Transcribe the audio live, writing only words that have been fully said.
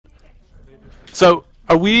So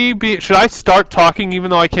are we should I start talking even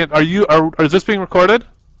though I can't? Is this being recorded?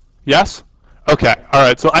 Yes? Okay. All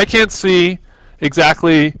right. So I can't see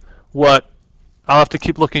exactly what. I'll have to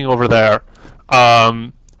keep looking over there.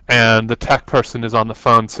 And the tech person is on the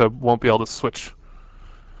phone, so won't be able to switch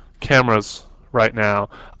cameras right now.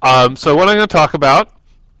 So what I'm going to talk about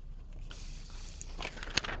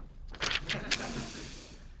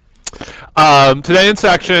today in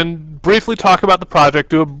section, briefly talk about the project,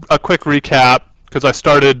 do a quick recap, because I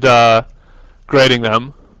started grading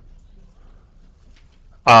them.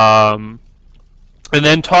 And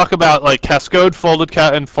then talk about like Cascode, folded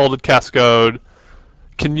and folded Cascode.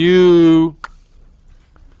 Can you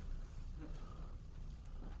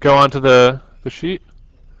go onto the sheet?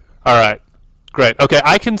 All right, great. Okay,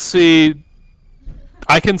 I can see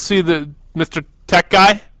the Mr. Tech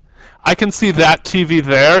guy. I can see that TV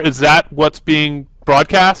there. Is that what's being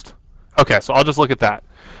broadcast? Okay, so I'll just look at that.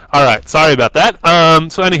 All right, sorry about that.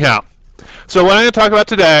 So anyhow, so what I'm going to talk about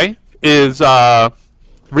today is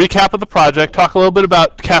recap of the project, talk a little bit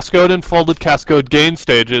about Cascode and folded Cascode gain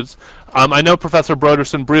stages. I know Professor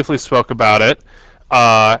Broderson briefly spoke about it,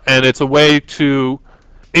 and it's a way to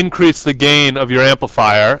increase the gain of your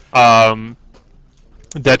amplifier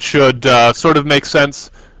that should sort of make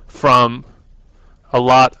sense from a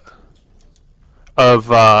lot of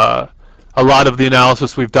the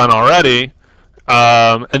analysis we've done already,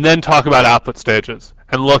 and then talk about output stages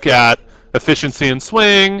and look at efficiency and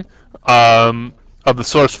swing of the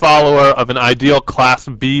source follower of an ideal Class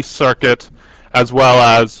B circuit, as well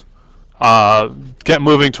as get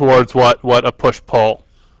moving towards what a push-pull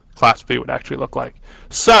Class B would actually look like.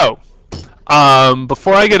 So,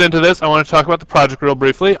 before I get into this, I want to talk about the project real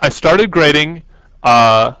briefly. I started grading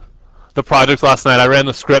the project last night. I ran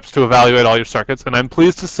the scripts to evaluate all your circuits, and I'm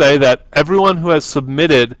pleased to say that everyone who has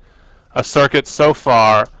submitted a circuit so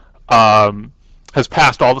far has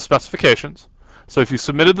passed all the specifications. So if you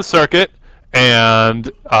submitted the circuit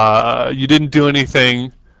and you didn't do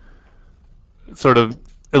anything sort of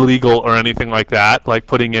illegal or anything like that, like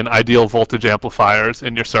putting in ideal voltage amplifiers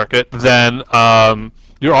in your circuit, then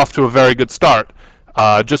you're off to a very good start.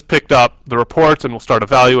 Just picked up the reports and we'll start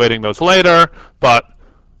evaluating those later, but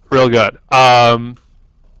real good.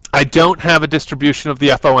 I don't have a distribution of the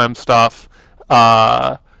FOM stuff.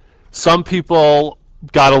 Some people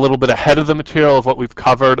got a little bit ahead of the material of what we've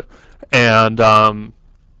covered and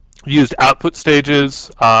used output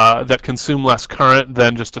stages that consume less current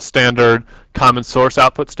than just a standard common source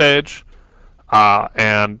output stage.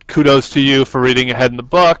 And kudos to you for reading ahead in the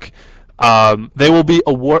book. They will be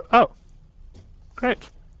great.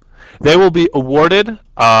 They will be awarded.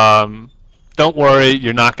 Don't worry,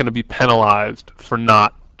 you're not going to be penalized for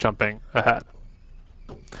not jumping ahead.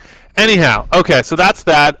 Anyhow, okay, so that's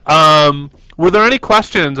that. Were there any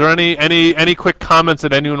questions or any quick comments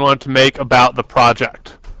that anyone wanted to make about the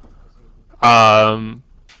project?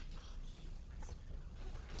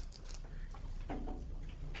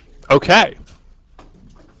 Okay.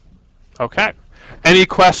 Okay. Any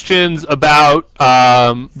questions about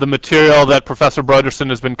the material that Professor Broderson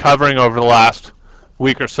has been covering over the last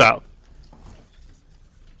week or so?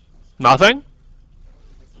 Nothing?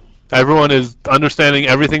 Everyone is understanding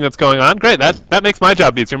everything that's going on? Great, that makes my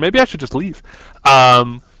job easier. Maybe I should just leave.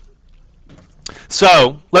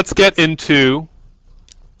 So let's get into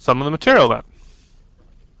some of the material then.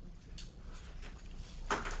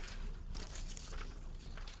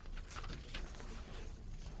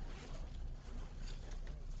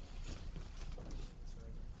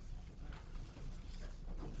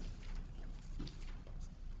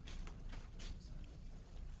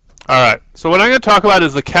 All right, so what I'm going to talk about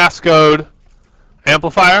is the Cascode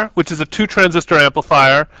amplifier, which is a 2-transistor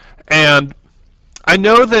amplifier. And I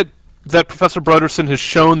know that Professor Broderson has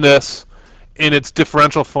shown this in its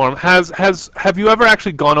differential form. Have you ever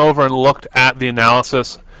actually gone over and looked at the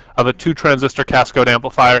analysis of a 2-transistor Cascode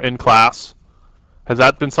amplifier in class? Has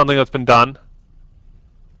that been something that's been done?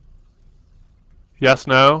 Yes,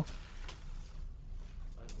 no?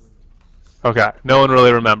 Okay, no one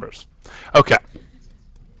really remembers. Okay.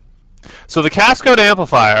 So the Cascode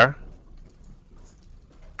amplifier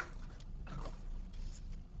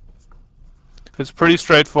is pretty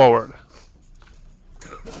straightforward.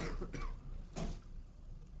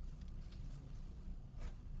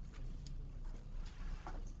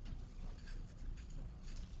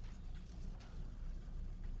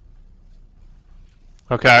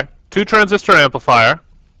 Okay, 2-transistor amplifier.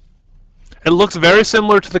 It looks very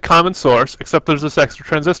similar to the common source, except there's this extra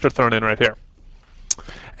transistor thrown in right here.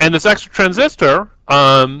 And this extra transistor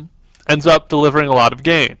ends up delivering a lot of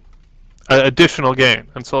gain, additional gain.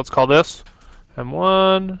 And so let's call this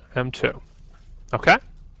M1, M2. Okay?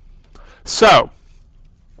 So,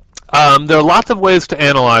 there are lots of ways to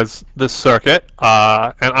analyze this circuit,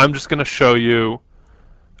 and I'm just going to show you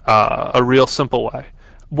a real simple way.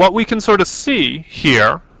 What we can sort of see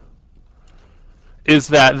here is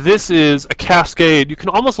that this is a cascade. You can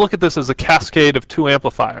almost look at this as a cascade of two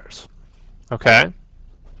amplifiers. Okay?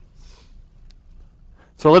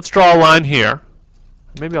 So let's draw a line here.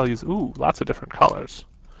 Maybe I'll use, lots of different colors.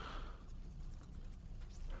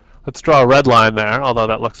 Let's draw a red line there, although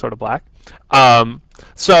that looks sort of black.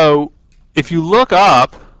 So if you look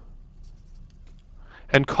up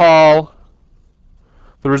and call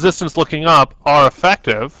the resistance looking up R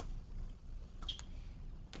effective,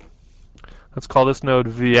 let's call this node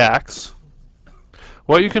Vx,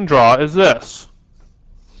 what you can draw is this.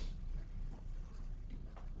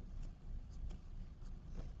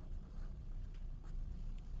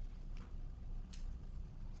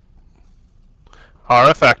 R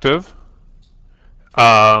effective,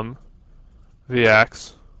 Vx,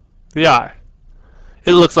 Vi.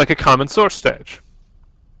 It looks like a common source stage.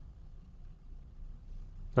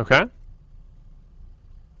 Okay?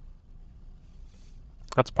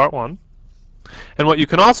 That's part one. And what you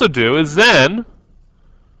can also do is then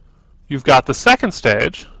you've got the second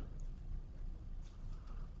stage.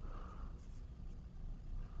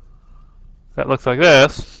 That looks like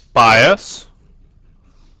this. Bias,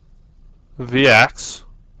 Vx,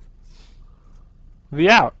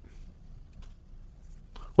 Vout.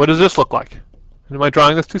 What does this look like? Am I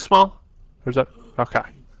drawing this too small? Or is that okay?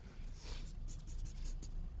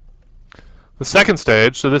 The second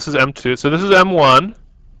stage, so this is M2. So this is M1,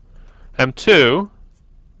 M2,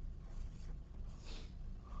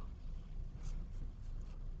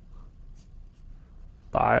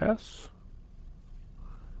 bias,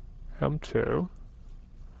 M2,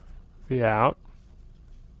 Vout,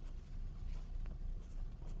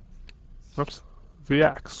 oops,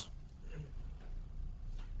 Vx.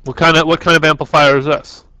 What kind of amplifier is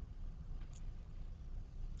this?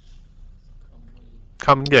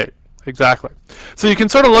 Common gate, exactly. So you can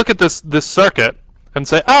sort of look at this circuit and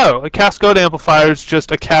say, oh, a cascade amplifier is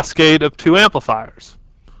just a cascade of two amplifiers.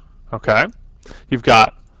 Okay, you've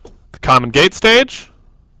got the common gate stage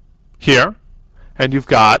here, and you've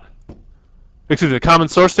got, the common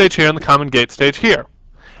source stage here and the common gate stage here,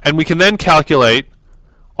 and we can then calculate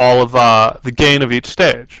all of the gain of each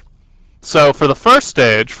stage. So for the first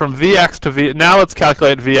stage, from Vx to V, now let's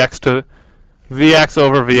calculate Vx to Vx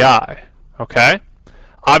over Vi. Okay?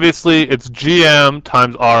 Obviously, it's Gm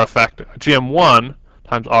times R effective. Gm1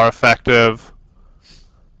 times R effective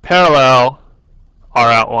parallel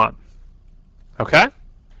R out 1. Okay?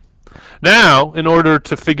 Now, in order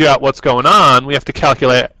to figure out what's going on, we have to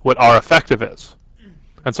calculate what R effective is.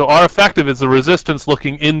 And so R effective is the resistance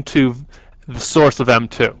looking into the source of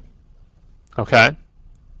M2. Okay?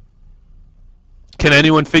 Can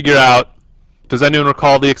anyone figure out, does anyone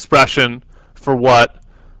recall the expression for what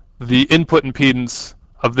the input impedance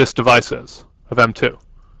of this device is, of M2?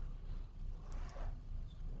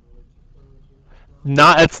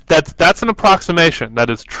 That's an approximation.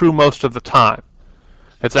 That is true most of the time.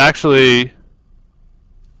 It's actually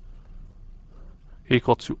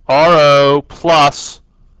equal to RO plus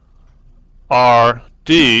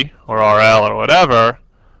RD, or RL, or whatever,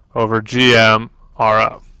 over GM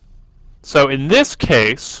RO. So in this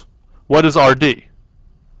case, what is RD?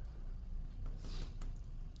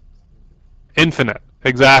 Infinite,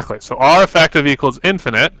 exactly. So R effective equals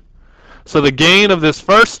infinite. So the gain of this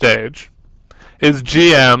first stage is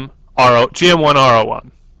GM1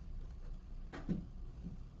 RO1.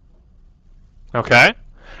 Okay?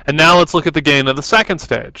 And now let's look at the gain of the second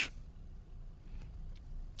stage.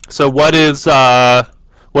 So what is the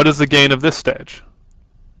gain of this stage?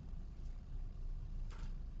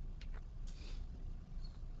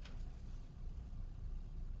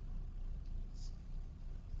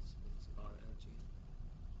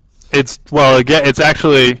 It's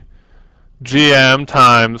actually GM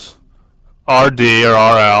times RD or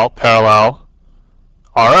RL parallel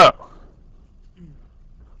RO.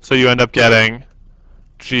 So you end up getting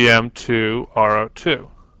GM2 RO2.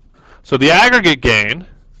 So the aggregate gain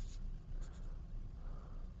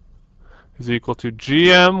is equal to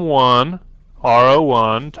GM1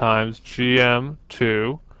 RO1 times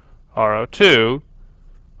GM2 RO2,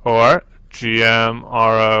 or GM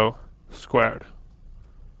RO squared.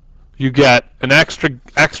 You get an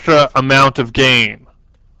extra amount of gain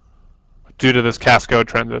due to this cascade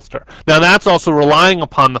transistor. Now that's also relying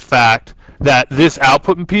upon the fact that this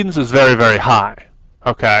output impedance is very, very high.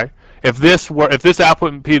 Okay? If this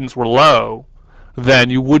output impedance were low, then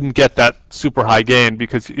you wouldn't get that super high gain,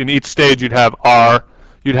 because in each stage you'd have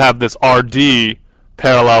this RD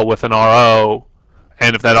parallel with an RO,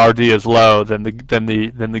 and if that RD is low, then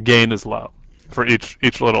the gain is low for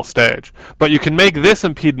each little stage. But you can make this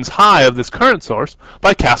impedance high of this current source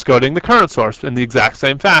by cascoding the current source in the exact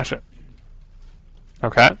same fashion.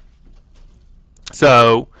 Okay?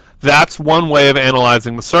 So that's one way of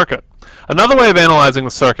analyzing the circuit. Another way of analyzing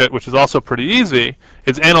the circuit, which is also pretty easy,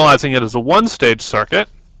 is analyzing it as a one-stage circuit.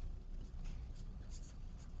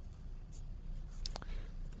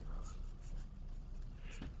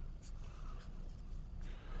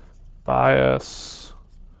 Bias,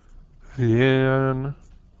 Vn,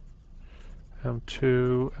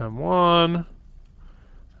 M2,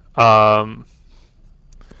 M1,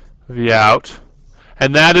 V out.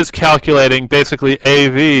 And that is calculating basically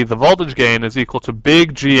AV, the voltage gain, is equal to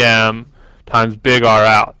big GM times big R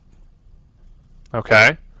out.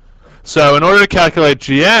 Okay? So in order to calculate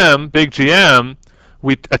GM, big GM,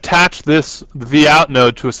 we attach this V out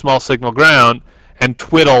node to a small signal ground and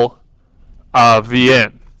twiddle V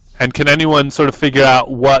in. And can anyone sort of figure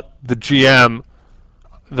out what the GM,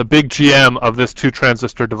 the big GM of this two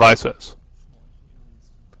transistor device is?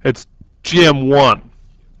 It's GM1.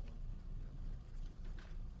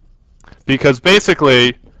 Because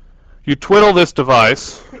basically, you twiddle this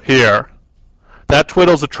device here, that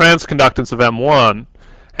twiddles a transconductance of M1,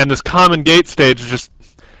 and this common gate stage is just,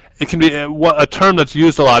 it can be, a term that's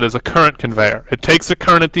used a lot is a current conveyor. It takes the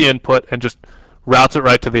current at the input and just routes it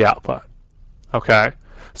right to the output. Okay?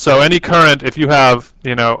 So any current, if you have,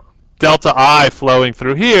 delta I flowing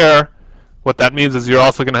through here, what that means is you're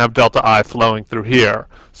also going to have delta I flowing through here.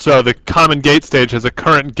 So the common gate stage has a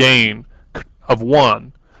current gain of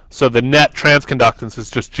 1. So the net transconductance is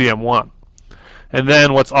just GM1. And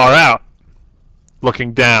then what's R out?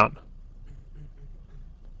 Looking down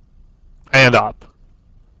and up.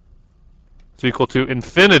 It's equal to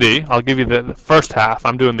infinity. I'll give you the first half.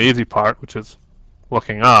 I'm doing the easy part, which is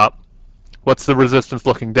looking up. What's the resistance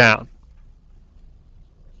looking down?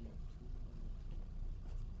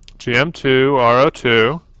 GM2,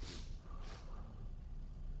 RO2.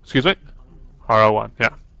 Excuse me? RO1, yeah.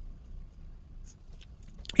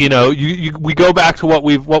 We go back to what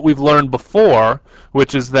we've learned before,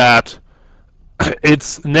 which is that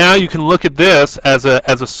it's now you can look at this as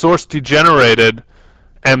a source degenerated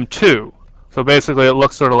M2. So basically it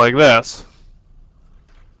looks sort of like this.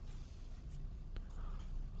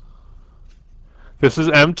 This is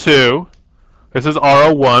M2. This is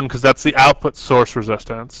RO1 because that's the output source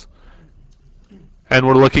resistance. And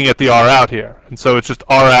we're looking at the R out here. And so it's just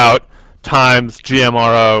R out times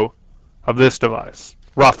GMRO of this device,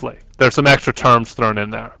 roughly. There's some extra terms thrown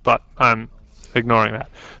in there, but I'm ignoring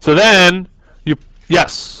that. So then,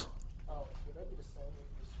 yes? Would that be the same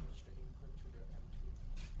if you switch the input to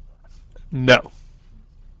the M2? No.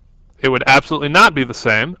 It would absolutely not be the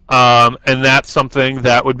same, and that's something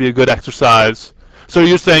that would be a good exercise. So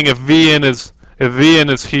you're saying if V in is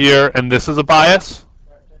here and this is a bias?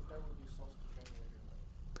 Right, that would be source degenerated.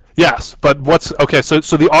 Yes, but what's okay? So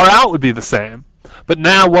the R out would be the same, but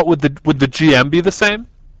now what would the GM be the same?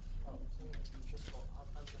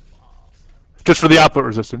 Just for the output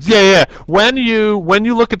resistance. Yeah. When you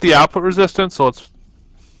look at the output resistance, so let's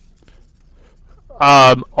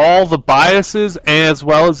all the biases as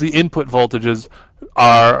well as the input voltages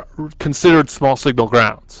are considered small signal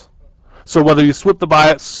grounds. So whether you switch the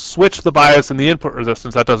bias and the input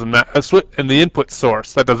resistance, that doesn't matter. And the input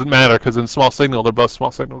source, that doesn't matter because in small signal they're both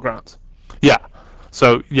small signal grounds. Yeah.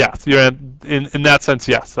 So yes, you're in that sense,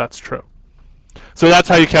 yes, that's true. So that's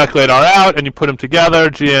how you calculate R out, and you put them together.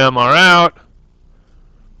 GM R out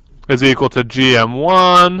is equal to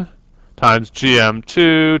GM1 times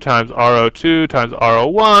GM2 times RO2 times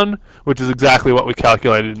RO1, which is exactly what we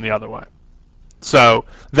calculated in the other way. So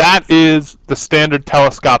that is the standard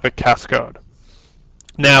telescopic cascode.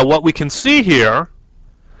 Now what we can see here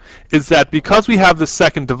is that because we have this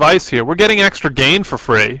second device here, we're getting extra gain for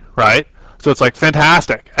free, right? So it's like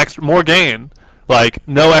fantastic, more gain, like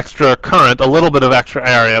no extra current, a little bit of extra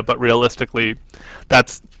area, but realistically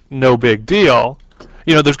that's no big deal.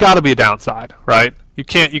 There's got to be a downside, right? You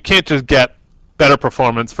can't just get better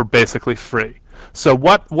performance for basically free. So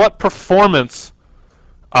what performance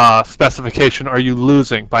specification are you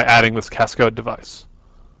losing by adding this cascode device?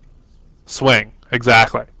 Swing,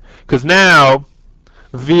 exactly. Because now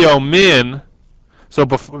VO min, so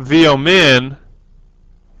VO min,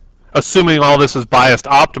 assuming all this is biased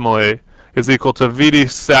optimally, is equal to VD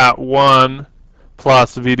sat 1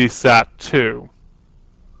 plus VD sat 2.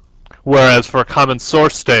 Whereas for a common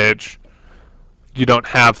source stage, you don't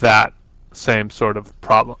have that same sort of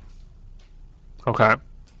problem. Okay?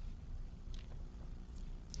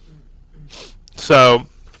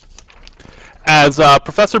 as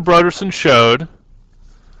Professor Broderson showed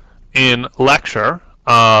in lecture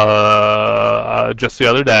just the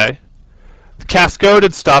other day,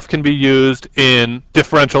 cascoded stuff can be used in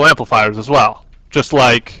differential amplifiers as well, just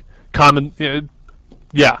like common,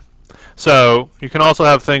 yeah. So you can also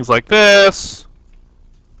have things like this.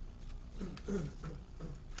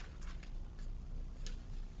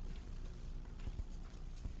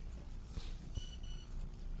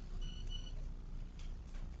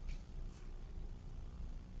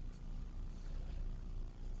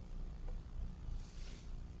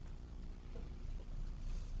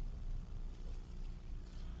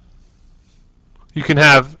 You can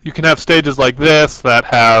have stages like this that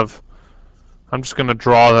have. I'm just going to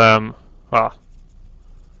draw them. What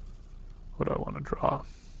do I want to draw?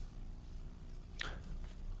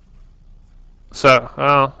 So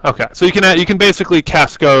okay. So you can basically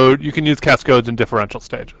cascode. You can use cascodes in differential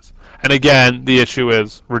stages. And again, the issue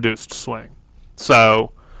is reduced swing.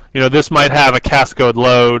 So this might have a cascode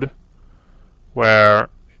load where.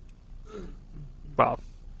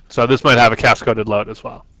 So this might have a cascoded load as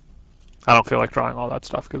well. I don't feel like drawing all that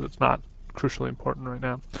stuff because it's not crucially important right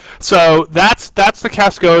now. So that's the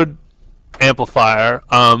cascode amplifier.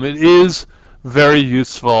 It is very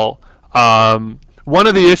useful. One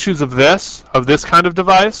of the issues of this kind of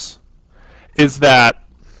device is that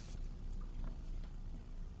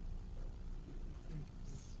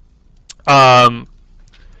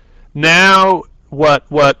now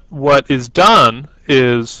what is done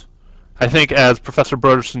is, I think, as Professor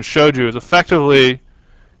Broderson showed you, is effectively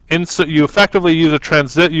you use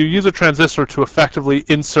a transistor to effectively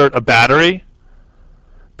insert a battery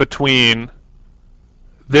between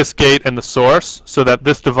this gate and the source, so that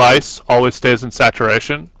this device always stays in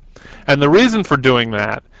saturation. And the reason for doing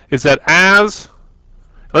that is that as,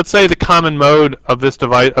 let's say, the common mode of this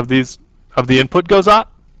device of the input goes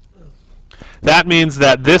up, that means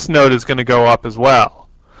that this node is going to go up as well.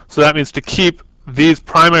 So that means to keep these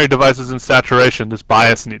primary devices in saturation, this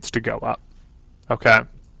bias needs to go up. Okay.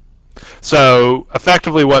 So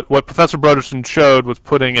effectively what Professor Broderson showed was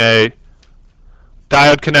putting a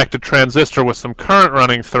diode-connected transistor with some current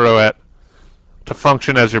running through it to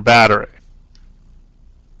function as your battery.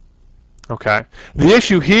 Okay. The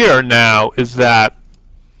issue here now is that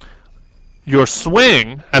your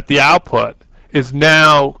swing at the output is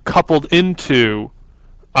now coupled into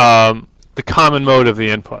the common mode of the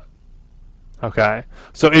input. Okay.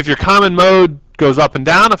 So if your common mode goes up and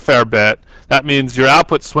down a fair bit, that means your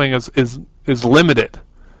output swing is limited,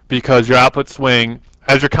 because your output swing,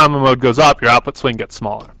 as your common mode goes up, your output swing gets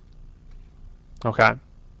smaller. Okay,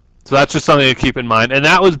 so that's just something to keep in mind, and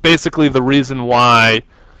that was basically the reason why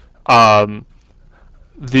for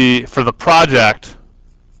the project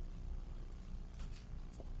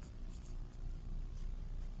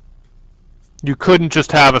you couldn't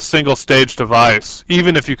just have a single stage device,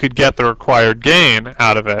 even if you could get the required gain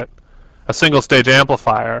out of it, a single stage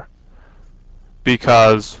amplifier,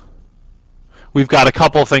 because we've got a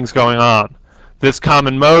couple things going on. This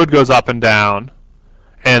common mode goes up and down,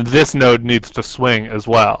 and this node needs to swing as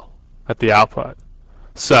well at the output.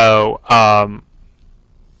 So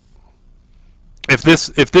if this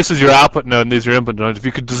is your output node and these are your input nodes, if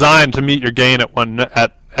you could design to meet your gain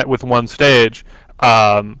with one stage,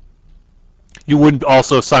 you wouldn't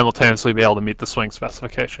also simultaneously be able to meet the swing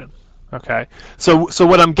specification. Okay. So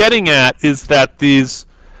what I'm getting at is that these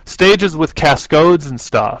stages with cascodes and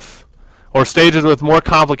stuff, or stages with more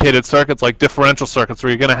complicated circuits like differential circuits where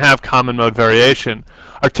you're going to have common mode variation,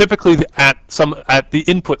 are typically at the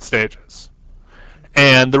input stages.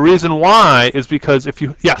 And the reason why is because if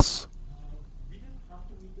you, yes? We didn't have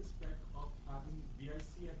to meet the spec of having VIC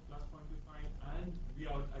at +0.25 and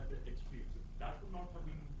Vout at the extreme. So that would not have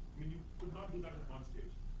been, I mean, you could not do that at one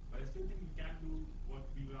stage. But I still think you can do what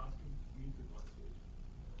we were asking to meet at one stage.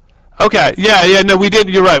 Okay, yeah, no, we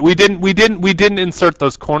didn't. You're right. We didn't insert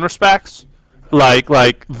those corner specs, like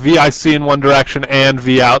VIC in one direction and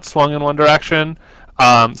Vout swung in one direction.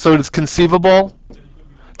 So it's conceivable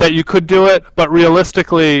that you could do it, but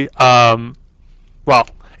realistically, well,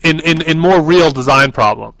 in more real design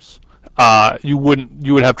problems, you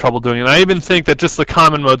would have trouble doing it. And I even think that just the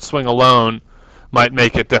common mode swing alone might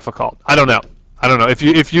make it difficult. I don't know.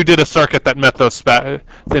 If you did a circuit that met those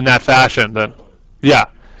in that fashion, then yeah.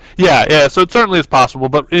 So it certainly is possible,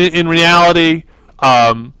 but in reality,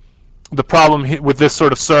 the problem with this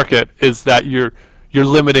sort of circuit is that you're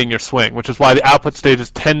limiting your swing, which is why the output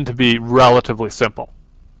stages tend to be relatively simple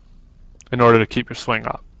in order to keep your swing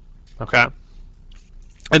up. Okay.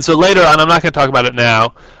 And so later on, I'm not going to talk about it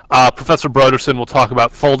now. Professor Broderson will talk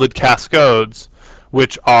about folded cascodes,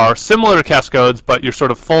 which are similar to cascodes, but you're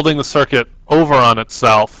sort of folding the circuit over on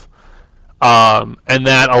itself, and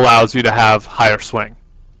that allows you to have higher swing.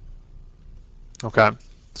 Okay,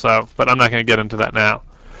 so, but I'm not going to get into that now.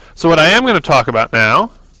 So what I am going to talk about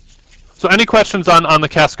now, so any questions on the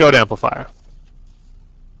cascode amplifier?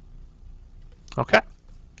 Okay,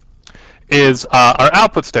 is our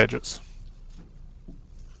output stages.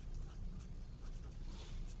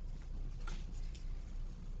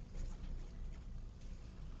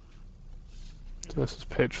 So this is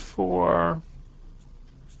page 4.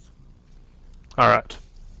 All right.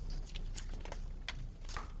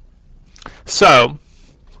 So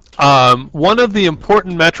one of the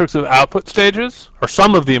important metrics of output stages, or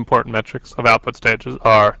some of the important metrics of output stages,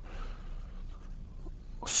 are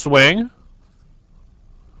swing,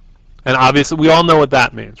 and obviously we all know what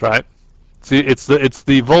that means, right? See, it's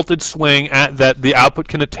the voltage swing that the output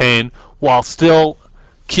can attain while still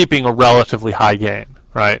keeping a relatively high gain,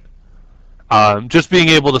 right? Just being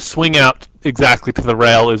able to swing out exactly to the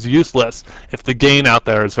rail is useless if the gain out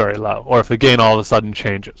there is very low, or if the gain all of a sudden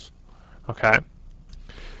changes. Okay.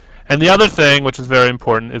 And the other thing, which is very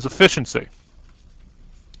important, is efficiency.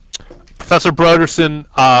 Professor Broderson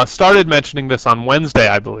started mentioning this on Wednesday,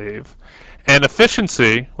 I believe. And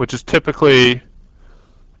efficiency, which is typically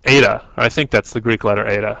eta, I think that's the Greek letter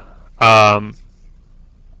eta,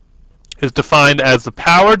 is defined as the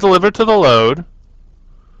power delivered to the load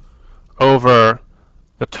over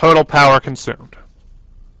the total power consumed.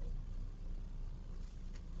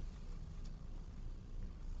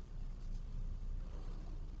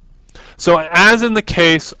 So as in the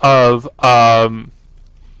case of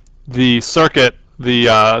the circuit,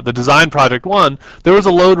 the design project 1, there was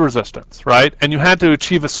a load resistance, right? And you had to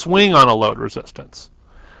achieve a swing on a load resistance.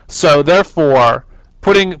 So therefore,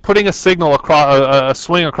 putting a signal across a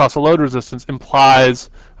swing across a load resistance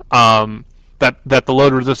implies that the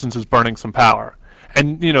load resistance is burning some power.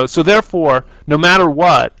 And so therefore, no matter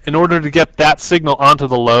what, in order to get that signal onto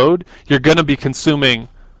the load, you're going to be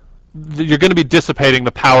dissipating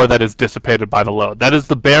the power that is dissipated by the load. That is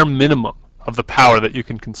the bare minimum of the power that you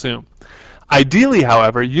can consume. Ideally,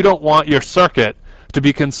 however, you don't want your circuit to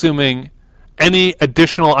be consuming any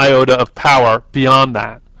additional iota of power beyond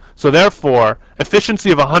that. So therefore,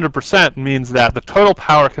 efficiency of 100% means that the total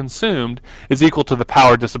power consumed is equal to the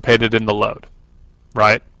power dissipated in the load,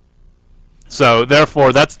 right? So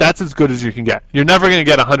therefore, that's as good as you can get. You're never going to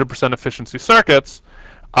get 100% efficiency circuits,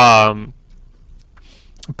 but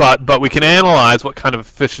we can analyze what kind of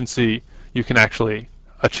efficiency you can actually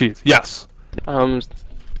achieve. Yes.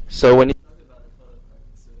 So when you talk about the total power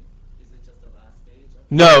consumed, is it just the last stage?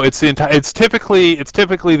 No, it's the entire. It's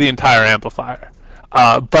typically the entire amplifier.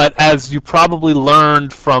 But as you probably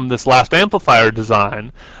learned from this last amplifier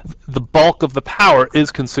design, the bulk of the power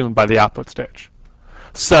is consumed by the output stage.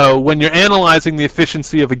 So when you're analyzing the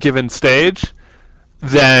efficiency of a given stage,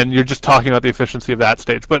 then you're just talking about the efficiency of that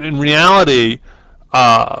stage. But in reality,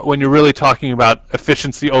 when you're really talking about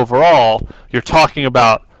efficiency overall, you're talking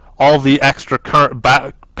about all the extra current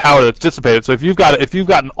power that's dissipated. So if you've got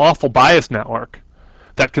an awful bias network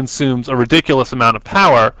that consumes a ridiculous amount of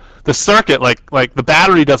power, the circuit, like the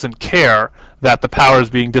battery, doesn't care that the power is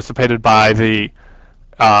being dissipated by the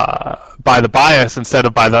bias instead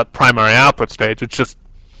of by the primary output stage. It's just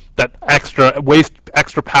that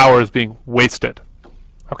extra power is being wasted.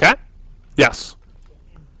 Okay? Yes.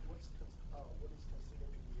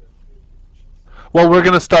 Well, we're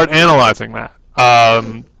going to start analyzing that.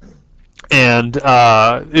 And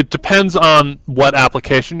it depends on what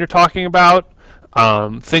application you're talking about.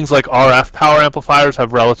 Things like RF power amplifiers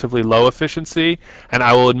have relatively low efficiency, and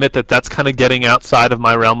I will admit that that's kind of getting outside of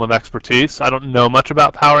my realm of expertise. I don't know much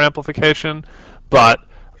about power amplification, but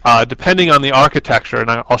depending on the architecture,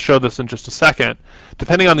 and I'll show this in just a second,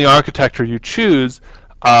 depending on the architecture you choose,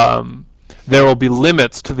 there will be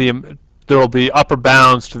limits to there will be upper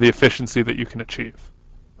bounds to the efficiency that you can achieve.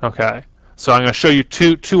 Okay, so I'm going to show you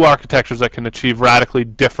two architectures that can achieve radically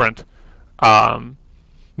different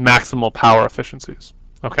maximal power efficiencies.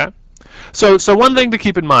 Okay, so one thing to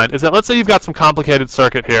keep in mind is that let's say you've got some complicated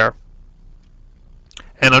circuit here,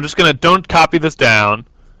 and I'm just going to, don't copy this down,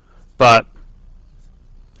 but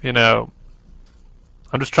I'm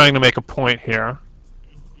just trying to make a point here.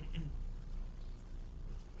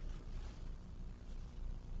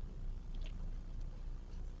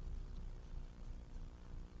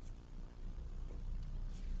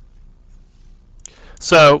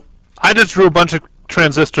 So I just drew a bunch of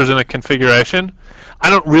transistors in a configuration. I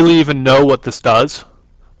don't really even know what this does,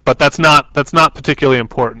 but that's not particularly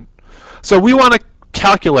important. So we want to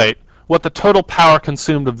calculate what the total power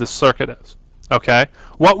consumed of this circuit is. Okay?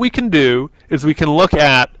 What we can do is we can look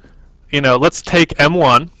at, let's take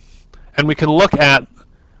M1, and we can look at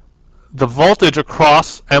the voltage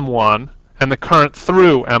across M1 and the current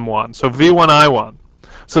through M1, so V1, I1.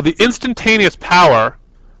 So the instantaneous power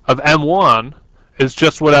of M1 is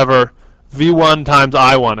just whatever V1 times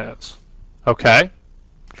I1 is. Okay?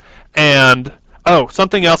 And,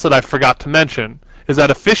 something else that I forgot to mention is that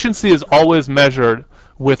efficiency is always measured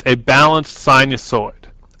with a balanced sinusoid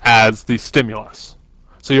as the stimulus.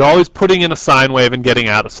 So you're always putting in a sine wave and getting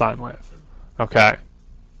out a sine wave. Okay?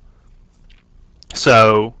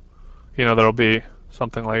 So, there'll be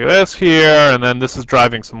something like this here, and then this is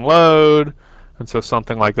driving some load, and so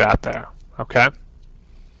something like that there. Okay?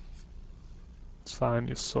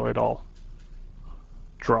 Sinusoidal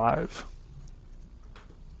drive.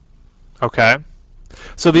 Okay?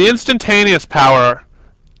 So the instantaneous power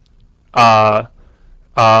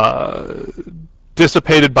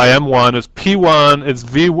dissipated by M1 is P1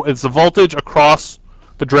 is the voltage across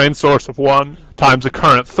the drain source of 1 times the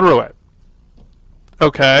current through it.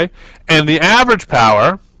 Okay? And the average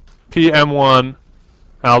power, PM1,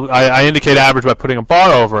 I indicate average by putting a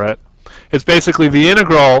bar over it, is basically the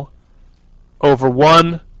integral over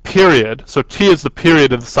 1 period. So T is the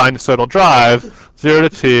period of the sinusoidal drive, 0 to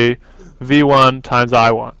T, V1 times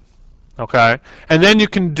I1. Okay? And then you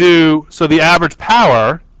can do, so the average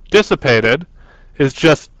power dissipated is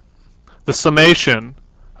just the summation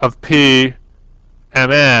of P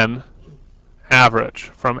Mn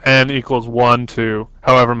average from n equals 1 to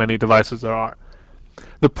however many devices there are.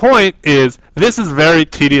 The point is, this is very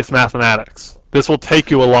tedious mathematics. This will take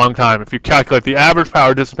you a long time if you calculate the average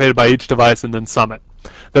power dissipated by each device and then sum it.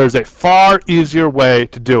 There's a far easier way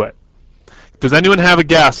to do it. Does anyone have a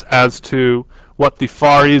guess as to what the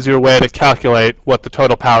far easier way to calculate what the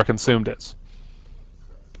total power consumed is?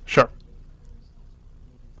 Sure.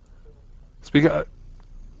 Speak.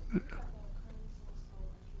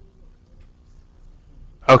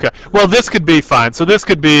 Okay. Well, this could be fine. So this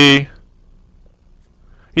could be,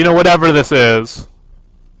 whatever this is,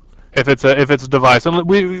 if it's a device. And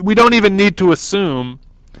we don't even need to assume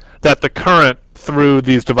that the current through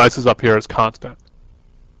these devices up here is constant.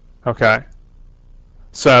 Okay.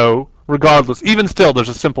 So regardless, even still, there's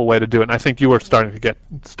a simple way to do it. And I think you were starting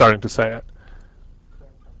to say it.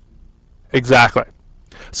 Exactly.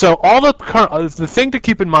 So all the thing to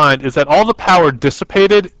keep in mind is that all the power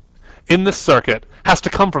dissipated in this circuit has to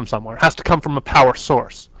come from somewhere. It has to come from a power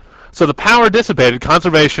source. So the power dissipated,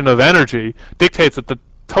 conservation of energy, dictates that the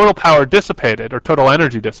total power dissipated, or total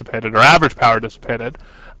energy dissipated, or average power dissipated,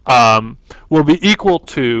 will be equal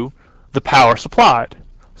to the power supplied.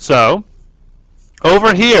 So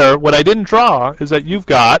over here, what I didn't draw is that you've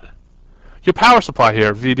got your power supply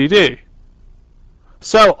here, VDD.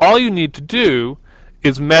 So all you need to do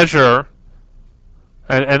is measure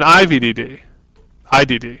an IVDD,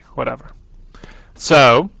 IDD, whatever.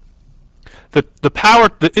 So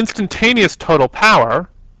the instantaneous total power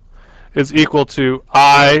is equal to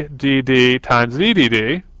IDD times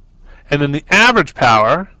VDD, and then the average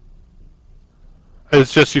power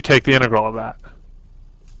is just you take the integral of that.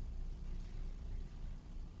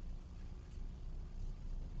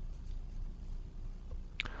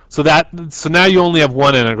 So now you only have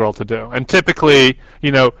one integral to do, and typically,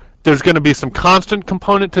 there's going to be some constant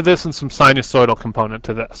component to this and some sinusoidal component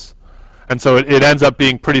to this, and so it ends up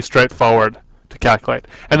being pretty straightforward to calculate.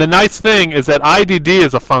 And the nice thing is that IDD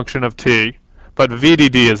is a function of t, but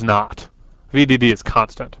VDD is not. VDD is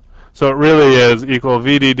constant, so it really is equal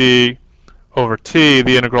VDD over t,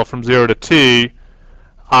 the integral from 0 to t,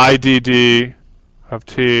 IDD of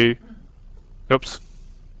t,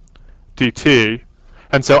 dt.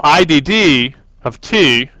 And so IDD of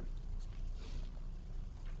t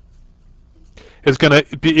is going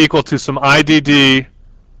to be equal to some IDD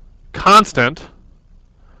constant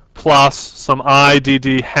plus some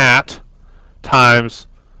IDD hat times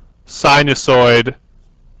sinusoid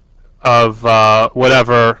of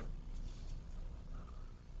whatever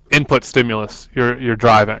input stimulus you're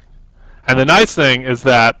driving. And the nice thing is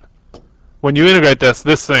that when you integrate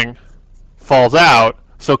this thing falls out.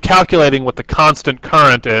 So calculating what the constant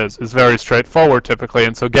current is very straightforward typically,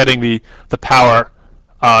 and so getting the power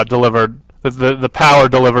delivered, the power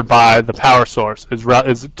delivered by the power source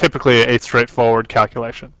is typically a straightforward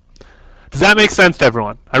calculation. Does that make sense to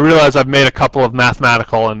everyone? I realize I've made a couple of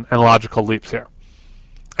mathematical and logical leaps here.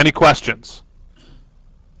 Any questions?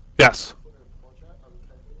 Yes.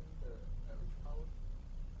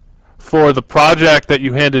 For the project that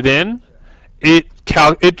you handed in, it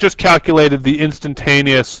just calculated the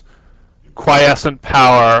instantaneous quiescent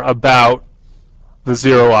power about the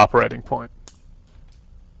 0 operating point.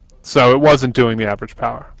 So it wasn't doing the average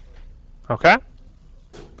power. Okay?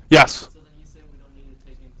 Yes? So then you say we don't need to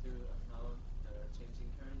take into account the changing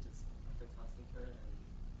current, just the constant current and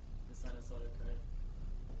the sinusoidal current.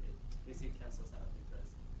 It basically cancels out because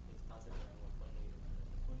it's positive at one point, negative at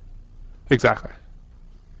another point. Exactly.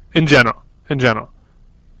 In general. In general.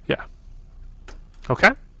 Yeah.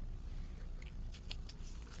 Okay?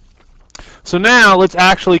 So now let's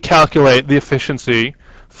actually calculate the efficiency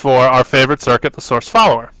for our favorite circuit, the source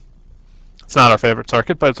follower. It's not our favorite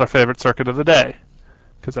circuit, but it's our favorite circuit of the day,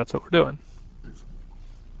 because that's what we're doing.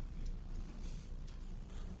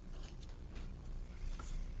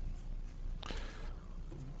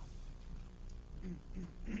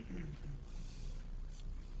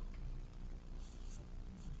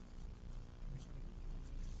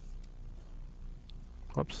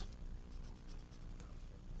 Whoops.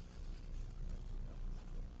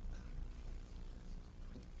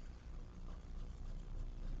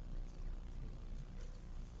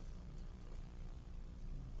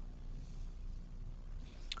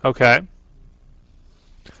 Okay.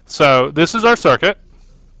 So this is our circuit.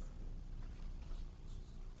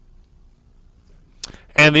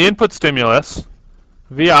 And the input stimulus,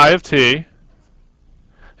 Vi of t,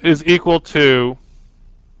 is equal to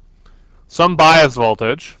some bias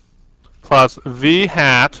voltage plus V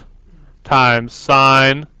hat times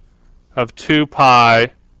sine of 2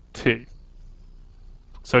 pi t.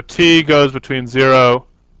 So t goes between 0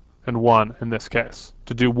 and 1 in this case,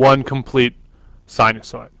 to do one complete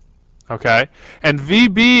sinusoid. Okay? And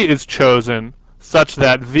VB is chosen such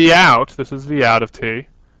that V out, this is V out of t,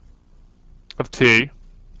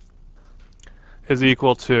 is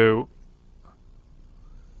equal to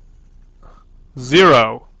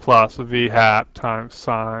 0 plus V hat times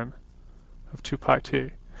sine of 2 pi t.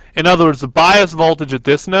 In other words, the bias voltage at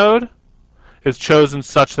this node is chosen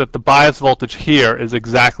such that the bias voltage here is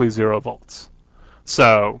exactly 0 volts.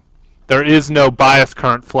 So there is no bias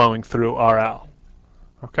current flowing through RL.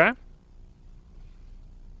 Okay?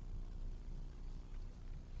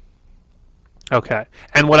 Okay.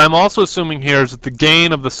 And what I'm also assuming here is that the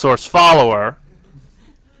gain of the source follower.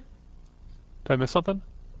 Did I miss something?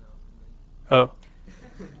 Oh.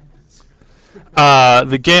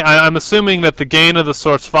 The gain. I'm assuming that the gain of the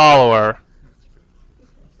source follower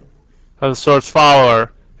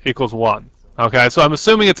equals 1. Okay, so I'm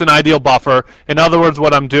assuming it's an ideal buffer. In other words,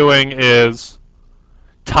 what I'm doing is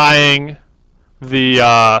tying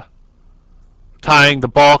the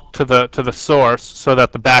bulk to the source so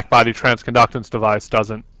that the backbody transconductance device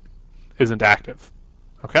isn't active.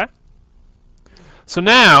 Okay. So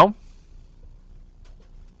now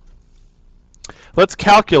let's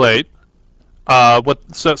calculate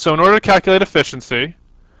so in order to calculate efficiency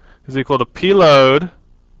is equal to P load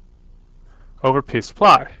over P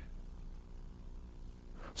supply.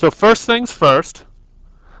 So first things first,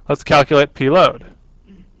 let's calculate P load.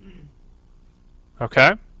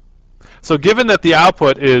 Okay? So given that the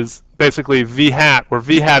output is basically V hat, where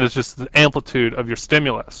V hat is just the amplitude of your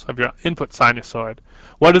stimulus, of your input sinusoid,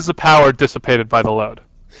 what is the power dissipated by the load?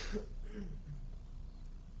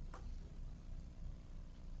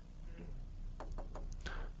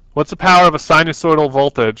 What's the power of a sinusoidal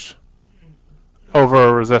voltage over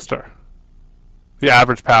a resistor? The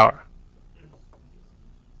average power.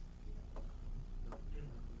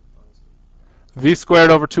 V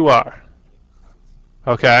squared over 2R.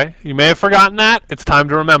 Okay, you may have forgotten that. It's time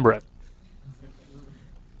to remember it.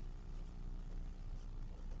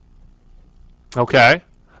 Okay,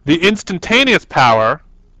 the instantaneous power,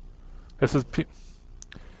 this is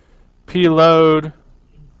P load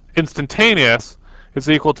instantaneous, is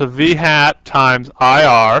equal to V hat times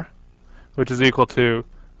IR, which is equal to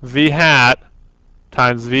V hat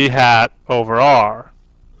times V hat over R.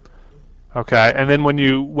 Okay, and then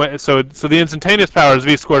so the instantaneous power is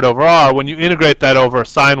V squared over R. When you integrate that over a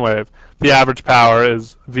sine wave, the average power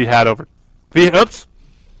is V hat over oops.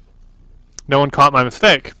 No one caught my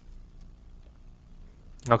mistake.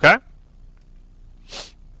 Okay?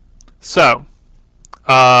 So,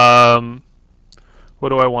 what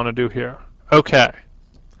do I want to do here? Okay.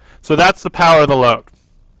 So that's the power of the load.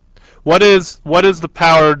 What is the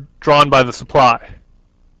power drawn by the supply?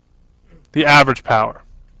 The average power.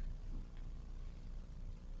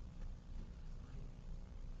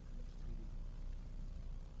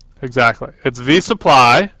 Exactly. It's V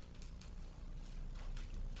supply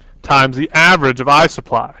times the average of I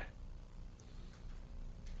supply.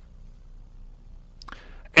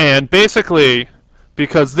 And basically,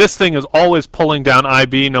 because this thing is always pulling down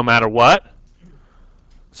IB no matter what,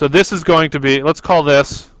 so this is going to be, let's call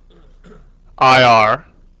this IR.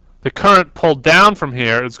 The current pulled down from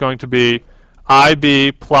here is going to be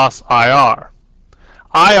IB plus IR.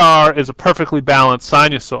 IR is a perfectly balanced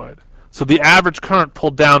sinusoid. So the average current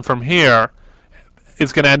pulled down from here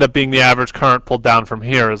is going to end up being the average current pulled down from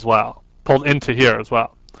here as well, pulled into here as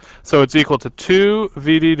well. So it's equal to 2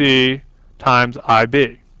 VDD times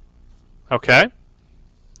IB. Okay?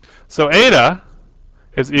 So eta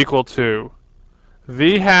is equal to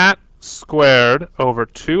V hat squared over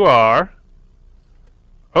 2R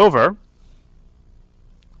over, am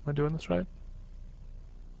I doing this right?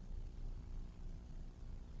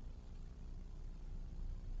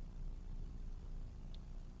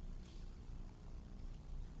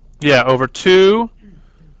 Yeah, over 2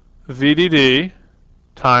 VDD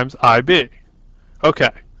times IB. Okay.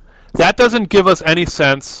 That doesn't give us any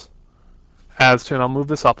sense as to, and I'll move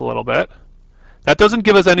this up a little bit. That doesn't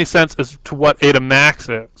give us any sense as to what eta max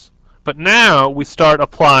is. But now we start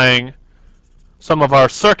applying some of our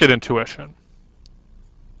circuit intuition.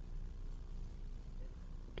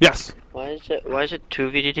 Yes? Why is it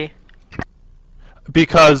 2 VDD?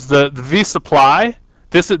 Because the V supply,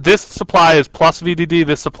 this supply is plus VDD,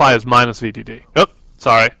 this supply is minus VDD. Oh,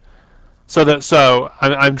 sorry. So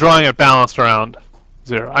I'm drawing it balanced around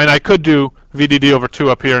 0. And I could do VDD over 2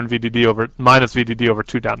 up here and VDD over minus VDD over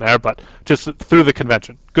 2 down there, but just through the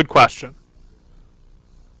convention. Good question.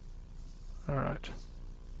 All right.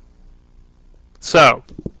 So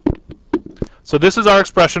this is our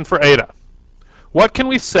expression for eta. What can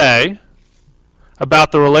we say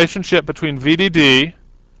about the relationship between VDD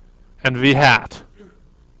and V hat?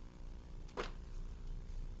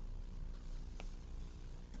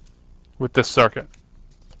 With this circuit.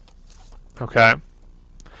 Okay?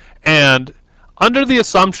 And under the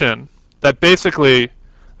assumption that basically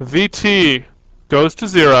VT goes to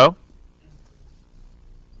 0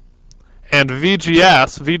 and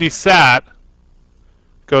VGS, VD sat,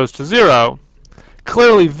 goes to 0,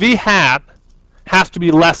 clearly V hat has to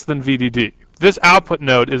be less than VDD. This output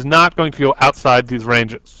node is not going to go outside these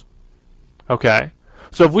ranges. Okay?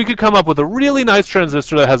 So if we could come up with a really nice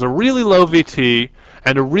transistor that has a really low VT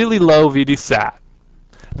and a really low VD sat,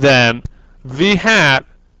 then V hat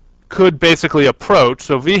could basically approach.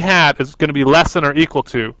 So V hat is going to be less than or equal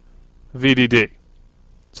to VDD.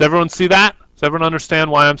 Does everyone see that? Does everyone understand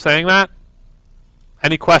why I'm saying that?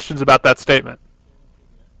 Any questions about that statement?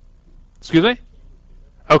 Excuse me?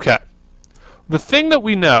 Okay. The thing that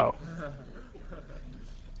we know.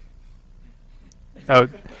 Oh,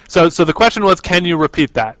 so the question was, can you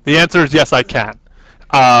repeat that? The answer is yes, I can.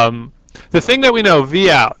 The thing that we know, V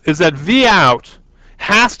out, is that V out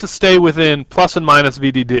has to stay within plus and minus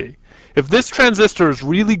VDD. If this transistor is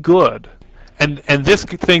really good, and this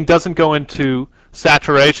thing doesn't go into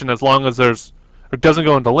saturation as long as there's, or doesn't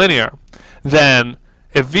go into linear, then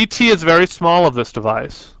if VT is very small of this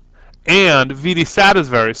device, and VD sat is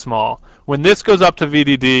very small, when this goes up to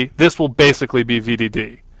VDD, this will basically be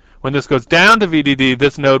VDD. When this goes down to VDD,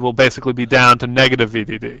 this node will basically be down to negative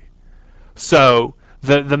VDD. So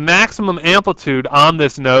the maximum amplitude on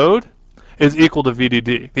this node is equal to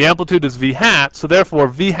VDD. The amplitude is V hat, so therefore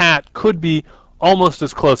V hat could be almost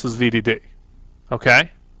as close as VDD.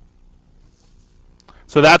 Okay?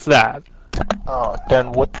 So that's that.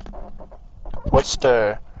 Then what's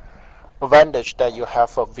the advantage that you have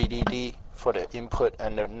for VDD for the input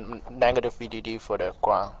and the negative VDD for the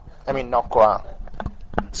ground? I mean, not ground.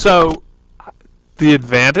 So the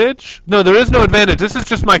advantage? No, there is no advantage. This is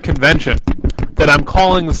just my convention that I'm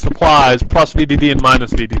calling the supplies plus VDD and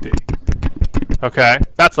minus VDD. Okay,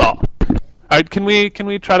 that's all. All right, can we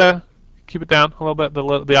try to keep it down a little bit,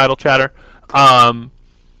 the idle chatter?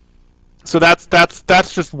 So that's just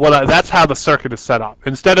that's how the circuit is set up.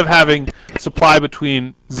 Instead of having supply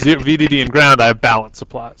between VDD and ground, I have balanced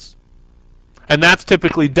supplies. And that's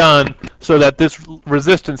typically done so that this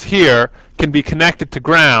resistance here can be connected to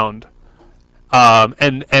ground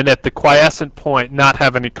and at the quiescent point not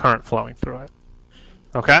have any current flowing through it.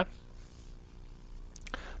 Okay?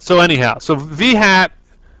 So anyhow, so V hat,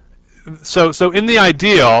 so in the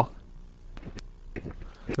ideal,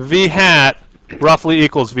 V hat roughly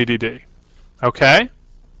equals VDD. Okay?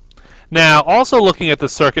 Now, also looking at the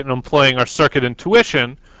circuit and employing our circuit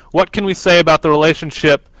intuition, what can we say about the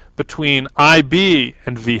relationship between IB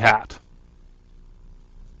and V hat?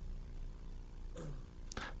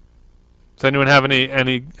 Does anyone have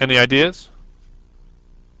any ideas?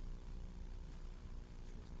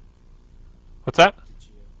 What's that?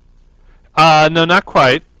 No, not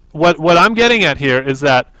quite. What I'm getting at here is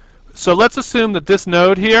that, so let's assume that this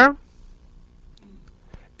node here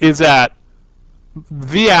is at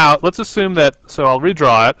V out. Let's assume that, so I'll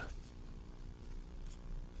redraw it.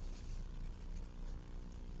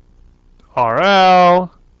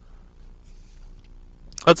 RL,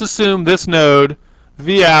 let's assume this node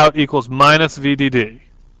V out equals minus VDD.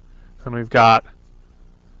 And we've got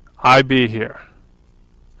IB here.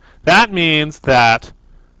 That means that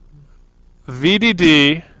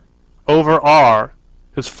VDD over R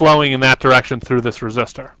is flowing in that direction through this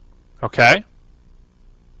resistor. Okay?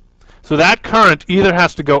 So that current either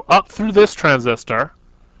has to go up through this transistor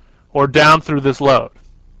or down through this load.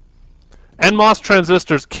 NMOS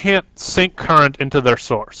transistors can't sink current into their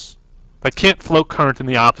source. They can't flow current in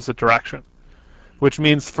the opposite direction, which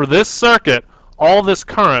means for this circuit, all this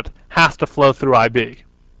current has to flow through IB.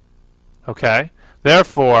 Okay?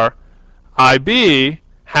 Therefore, IB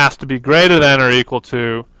has to be greater than or equal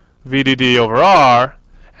to VDD over R,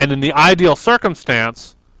 and in the ideal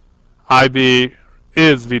circumstance, IB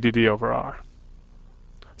is VDD over R.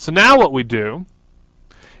 So now what we do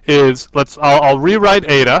is, I'll rewrite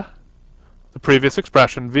eta, the previous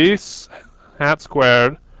expression, V hat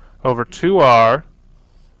squared over 2R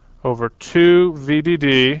over 2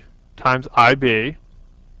 VDD times IB,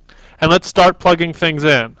 and let's start plugging things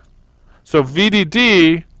in. So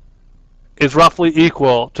VDD is roughly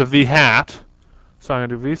equal to V hat, so I'm going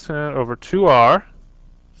to do V hat over 2R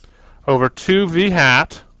over 2 V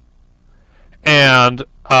hat, and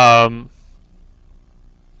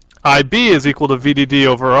IB is equal to VDD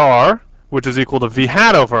over R, which is equal to V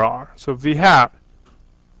hat over R. So V hat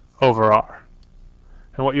over R.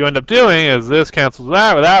 And what you end up doing is this cancels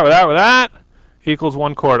that with that with that with that, equals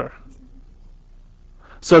 1/4.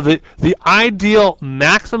 So the ideal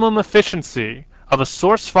maximum efficiency of a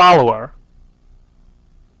source follower,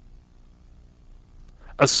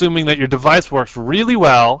 assuming that your device works really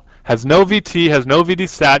well, has no VT, has no VD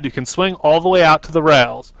stat, you can swing all the way out to the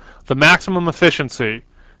rails, the maximum efficiency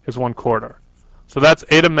is 1/4. So that's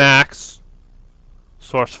eta max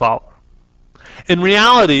source follower. In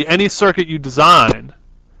reality, any circuit you design,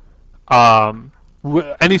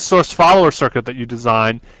 any source follower circuit that you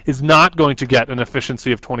design is not going to get an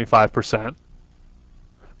efficiency of 25%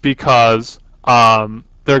 because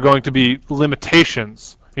there are going to be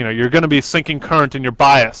limitations. You know, you're going to be sinking current in your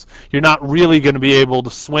bias. You're not really going to be able to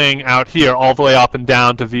swing out here all the way up and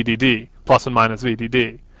down to VDD, plus and minus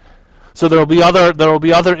VDD. So there will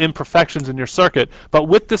be other imperfections in your circuit. But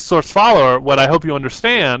with this source follower, what I hope you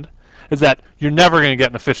understand is that you're never going to get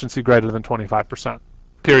an efficiency greater than 25%.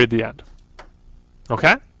 Period. The end.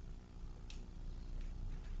 Okay?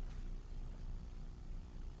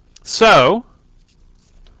 So,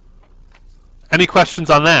 any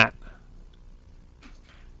questions on that?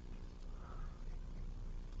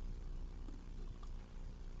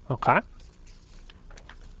 Okay.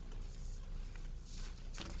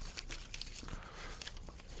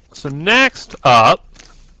 So next up,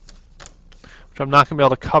 which I'm not going to be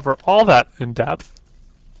able to cover all that in depth,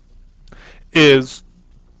 is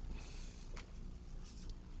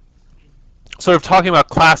sort of talking about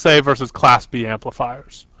Class A versus Class B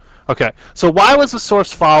amplifiers. Okay, so why was the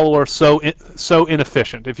source follower so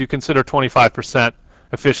inefficient if you consider 25%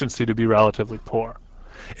 efficiency to be relatively poor?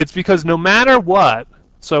 It's because no matter what,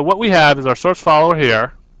 so what we have is our source follower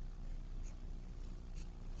here,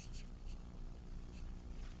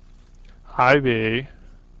 IB,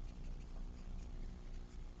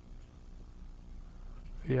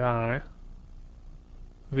 VI,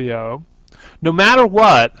 VO. No matter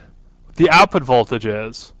what the output voltage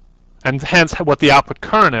is, and hence what the output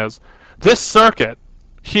current is, this circuit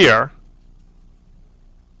here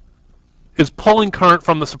is pulling current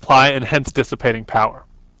from the supply and hence dissipating power.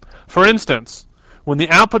 For instance, when the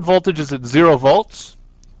output voltage is at 0 volts,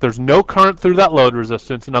 there's no current through that load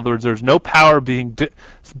resistance. In other words, there's no power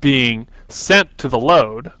being sent to the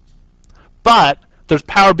load, but there's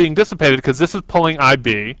power being dissipated because this is pulling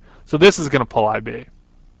IB, so this is going to pull IB.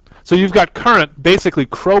 So you've got current basically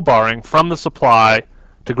crowbarring from the supply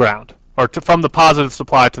to ground, or from the positive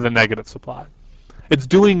supply to the negative supply. It's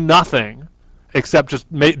doing nothing except just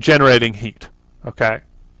generating heat. Okay.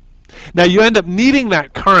 Now you end up needing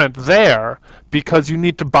that current there because you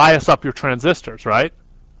need to bias up your transistors, right?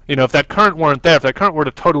 You know, if that current weren't there, if that current were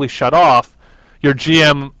to totally shut off, your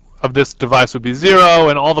GM of this device would be 0,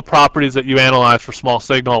 and all the properties that you analyze for small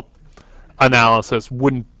signal analysis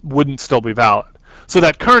wouldn't still be valid. So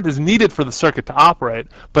that current is needed for the circuit to operate,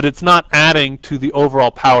 but it's not adding to the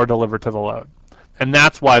overall power delivered to the load. And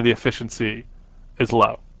that's why the efficiency is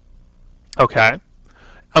low. Okay.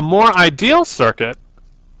 A more ideal circuit,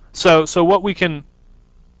 a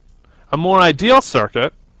more ideal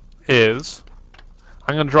circuit is,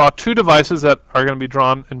 I'm going to draw two devices that are going to be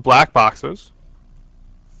drawn in black boxes.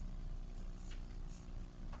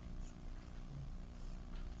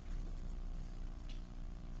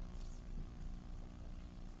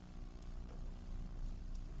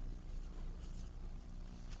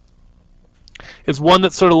 is one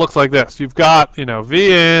that sort of looks like this. You've got,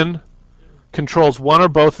 V in controls one or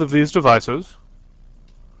both of these devices.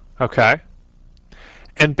 Okay.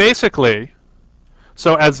 And basically,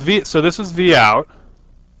 so this is V out.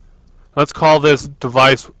 Let's call this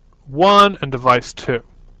device 1 and device 2.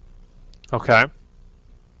 Okay.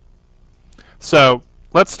 So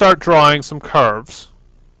let's start drawing some curves.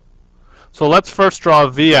 So let's first draw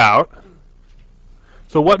V out.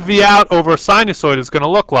 So what V out over a sinusoid is going to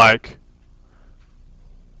look like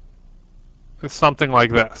is something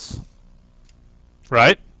like this.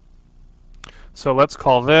 Right? So let's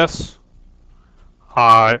call this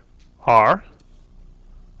IR.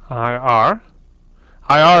 IR.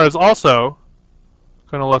 IR is also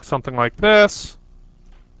going to look something like this.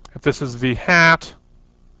 If this is V hat,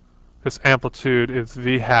 this amplitude is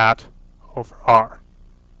V hat over R.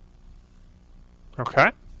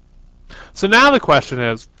 Okay? So now the question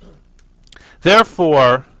is,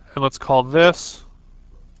 therefore, and let's call this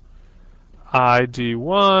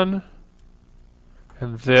ID1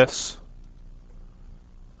 and this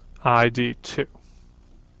ID2.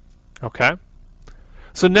 Okay?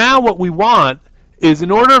 So now what we want is,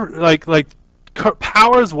 in order,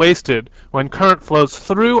 power is wasted when current flows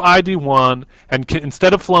through ID1 and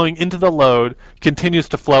instead of flowing into the load, continues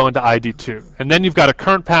to flow into ID2. And then you've got a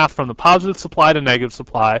current path from the positive supply to negative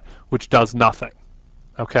supply, which does nothing.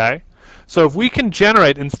 Okay? So if we can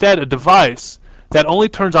generate instead a device that only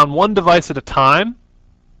turns on one device at a time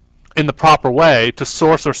in the proper way to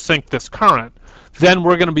source or sink this current, then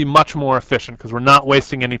we're going to be much more efficient because we're not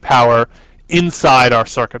wasting any power inside our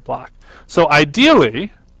circuit block. So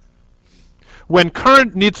ideally, when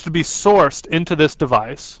current needs to be sourced into this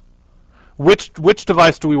device, which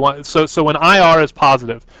device do we want? So when IR is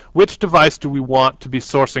positive, which device do we want to be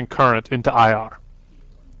sourcing current into IR?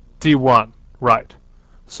 D1, right.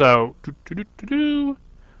 So,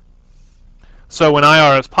 so when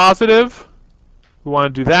IR is positive, we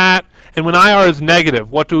want to do that. And when IR is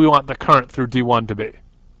negative, what do we want the current through D1 to be?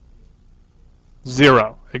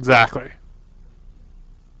 0, exactly.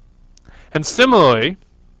 And similarly,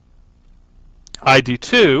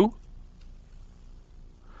 ID2,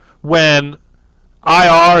 when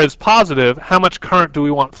IR is positive, how much current do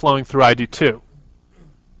we want flowing through ID2?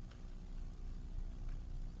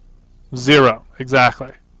 0,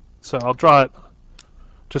 exactly. So I'll draw it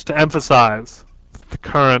just to emphasize the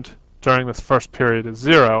current during this first period is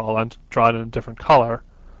 0. I'll draw it in a different color,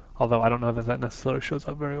 although I don't know that that necessarily shows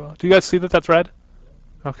up very well. Do you guys see that that's red?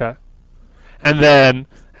 Okay. And then,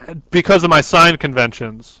 because of my sign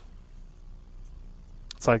conventions,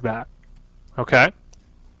 it's like that. Okay?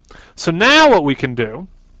 So now what we can do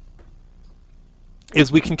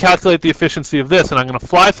is we can calculate the efficiency of this, and I'm going to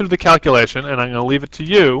fly through the calculation, and I'm going to leave it to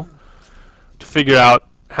you to figure out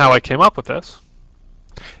how I came up with this.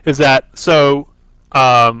 Is that, so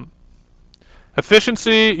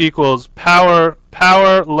efficiency equals power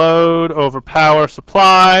load over power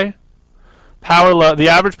supply. The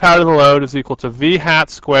average power to the load is equal to V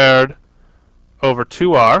hat squared over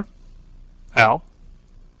 2R L.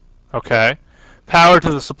 Okay. Power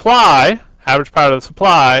to the supply, average power to the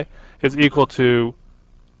supply, is equal to,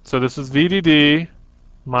 so this is VDD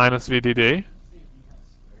minus VDD.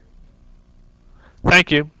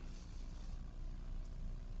 Thank you.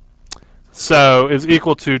 So is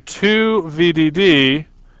equal to 2 VDD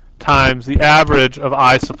times the average of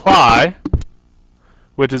I supply,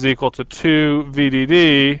 which is equal to 2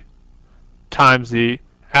 VDD times the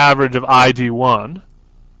average of ID1,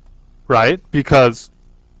 right? Because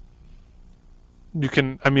you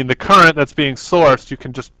can, I mean, the current that's being sourced, you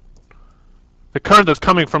can just, the current that's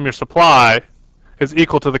coming from your supply is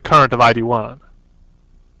equal to the current of ID1.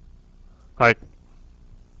 Like,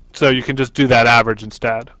 so you can just do that average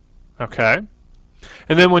instead. Okay?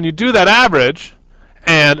 And then when you do that average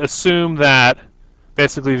and assume that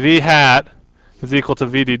basically V hat is equal to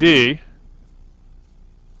VDD,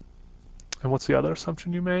 and what's the other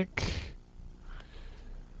assumption you make?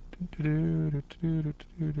 And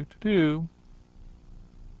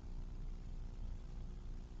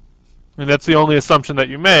that's the only assumption that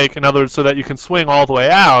you make. In other words, so that you can swing all the way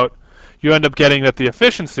out, you end up getting that the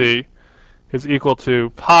efficiency is equal to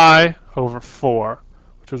pi over 4,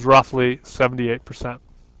 which is roughly 78%.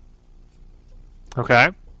 Okay?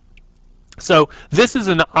 So this is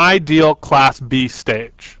an ideal Class B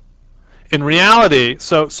stage. In reality,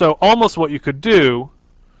 so almost what you could do,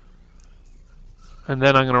 and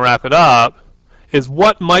then I'm going to wrap it up, is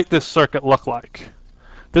what might this circuit look like?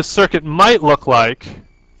 This circuit might look like,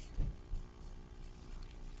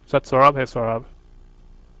 is that Saurabh? Hey, Saurabh.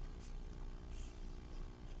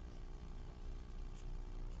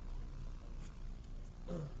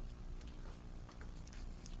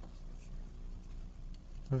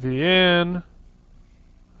 V in,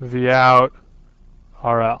 V out,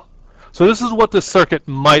 RL. So this is what this circuit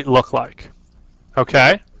might look like.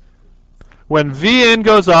 Okay? When V in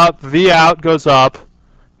goes up, V out goes up,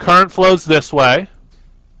 current flows this way.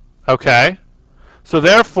 Okay? So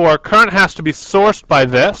therefore, current has to be sourced by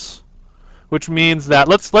this, which means that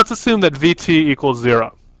let's assume that VT equals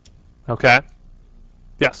 0. Okay?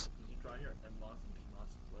 Yes? Did you try your NMOS and PMOS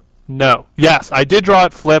flip? No. Yes, I did draw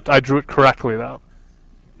it flipped. I drew it correctly, though.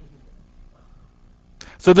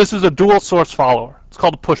 So this is a dual source follower. It's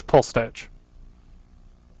called a push-pull stage.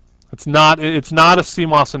 It's not a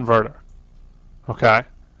CMOS inverter. Okay?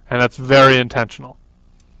 And that's very intentional.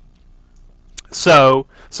 So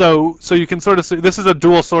you can sort of see this is a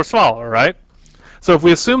dual source follower, right? So if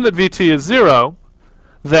we assume that VT is 0,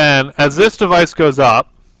 then as this device goes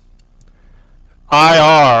up,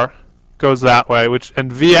 IR goes that way,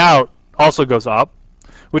 and V out also goes up,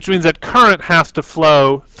 which means that current has to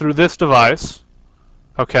flow through this device,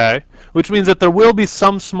 okay? Which means that there will be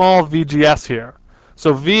some small VGS here.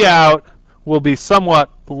 So V out will be somewhat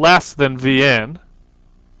less than V in,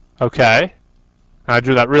 okay? I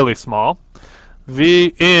drew that really small.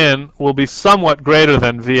 V in will be somewhat greater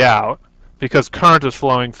than V out because current is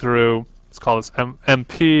flowing through, let's call this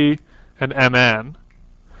MP and MN.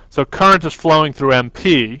 So current is flowing through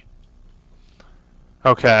MP,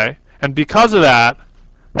 okay? And because of that,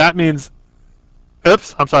 that means,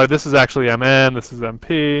 oops, I'm sorry, this is actually MN, this is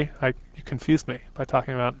MP. You confused me by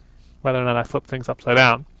talking about whether or not I flip things upside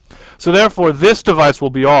down. So therefore, this device will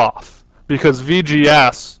be off because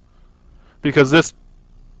VGS, because the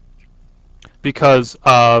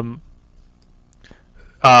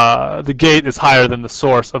gate is higher than the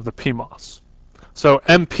source of the PMOS. So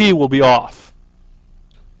MP will be off.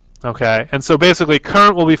 Okay, and so basically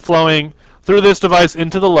current will be flowing through this device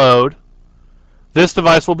into the load. This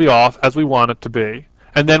device will be off as we want it to be.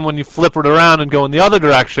 And then when you flip it around and go in the other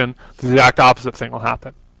direction, the exact opposite thing will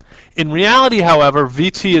happen. In reality, however,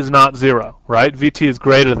 VT is not 0, right? VT is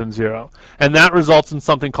greater than 0. And that results in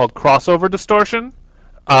something called crossover distortion,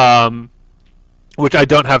 which I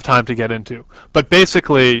don't have time to get into. But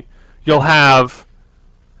basically, you'll have,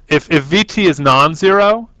 if VT is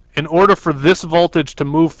non-zero, in order for this voltage to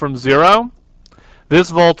move from 0, this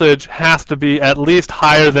voltage has to be at least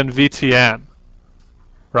higher than VTN,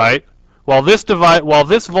 right? While this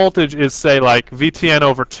voltage is, say, like VTN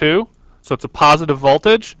over 2, so it's a positive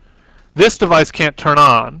voltage, this device can't turn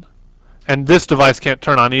on, and this device can't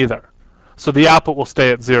turn on either. So the output will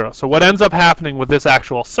stay at 0. So what ends up happening with this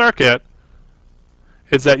actual circuit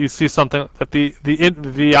is that you see something that the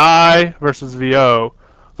VI versus VO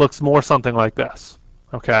looks more something like this,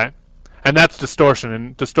 okay? And that's distortion,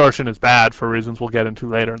 and distortion is bad for reasons we'll get into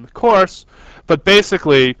later in the course. But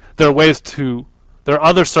basically, there are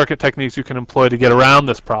other circuit techniques you can employ to get around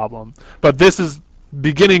this problem. But this is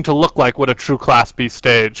beginning to look like what a true Class B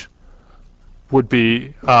stage would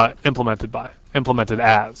be implemented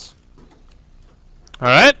as. All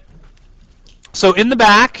right? So in the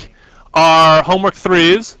back are homework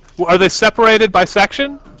 3s. Are they separated by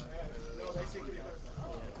section?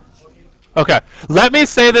 Okay. Let me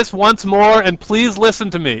say this once more, and please listen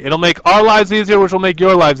to me. It'll make our lives easier, which will make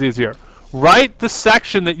your lives easier. Write the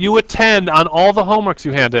section that you attend on all the homeworks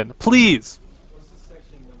you hand in. Please.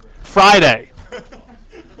 Friday.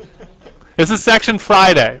 This is section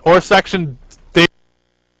Friday, or section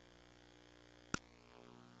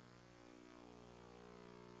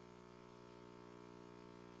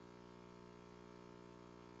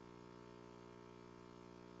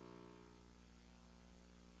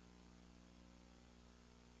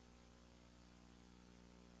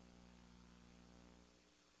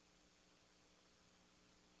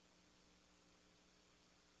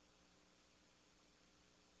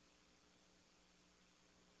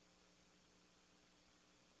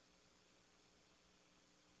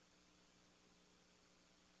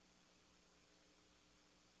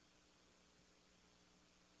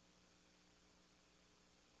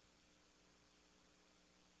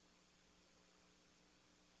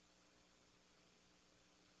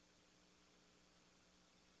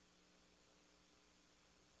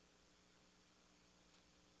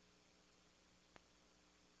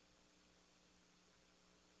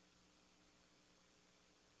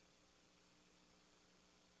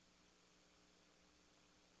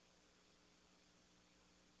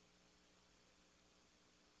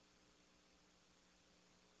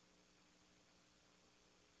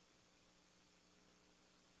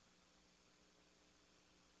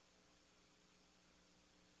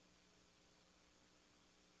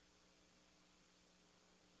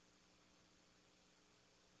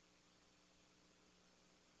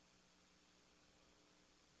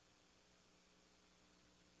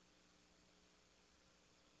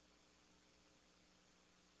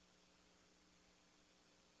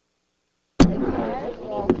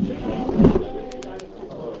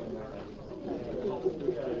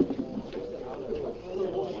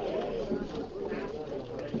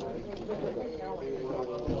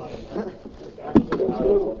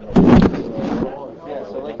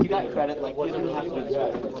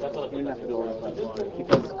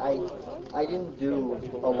didn't do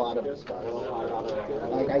a lot of the stuff.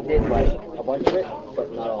 Like I did like a bunch of it,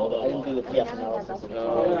 but not all of it. I didn't do the TF analysis.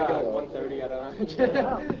 Oh, yeah, 130 out of 100.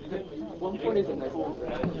 140 is a nice number.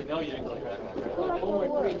 You know you didn't go back.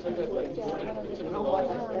 Homework 3 took it like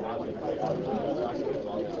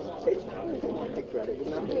Take credit.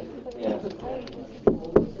 yeah.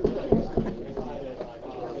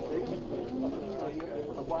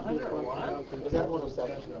 Was that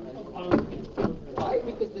 107? Why?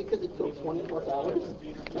 Because it took 20 plus hours.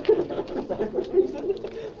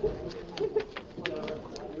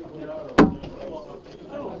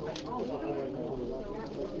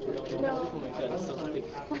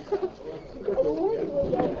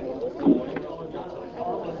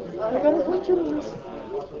 I got a bunch of these.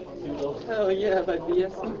 Oh yeah, by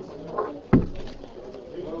BS.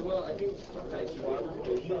 Well, I think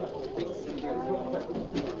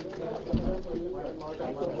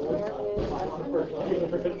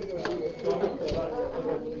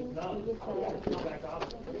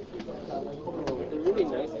They're really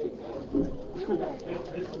nice people.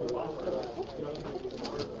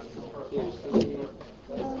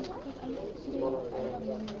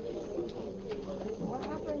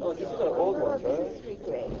 Oh, this is an old one, right?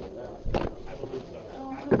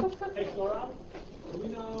 Hey, Flora, do we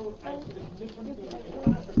know the difference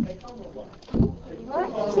between take home or what?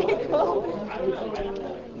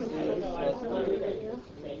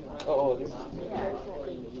 Oh, this is...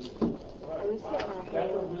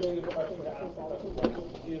 That's a really good question to ask.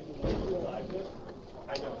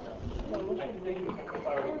 I don't know. I think if I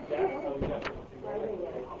were to guess, I would guess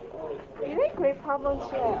You did great problem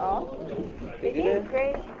 2 at all. You did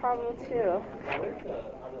great problem 2.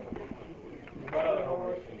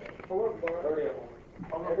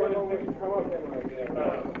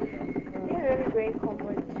 You really great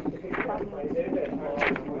homework problem 2.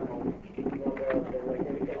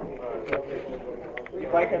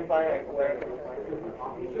 if I can find it.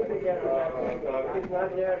 It's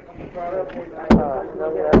not yet brought up.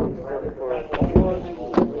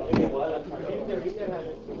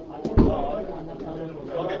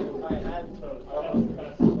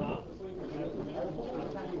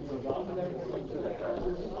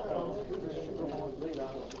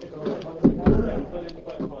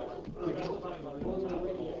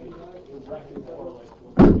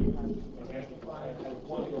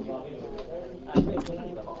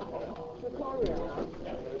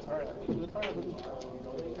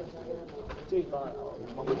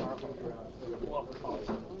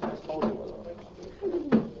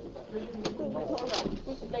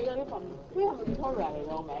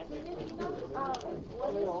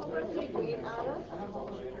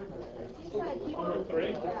 Homework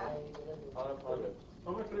 3?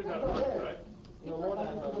 Homework 3 is out of 100, right? Okay.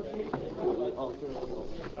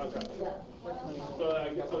 So I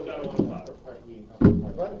guess it's out of 105.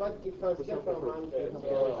 But it was just from 100.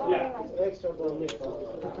 Yeah. Extra bonus.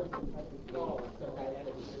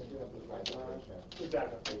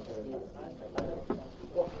 Exactly.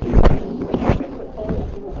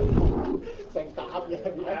 Thành tạp vậy.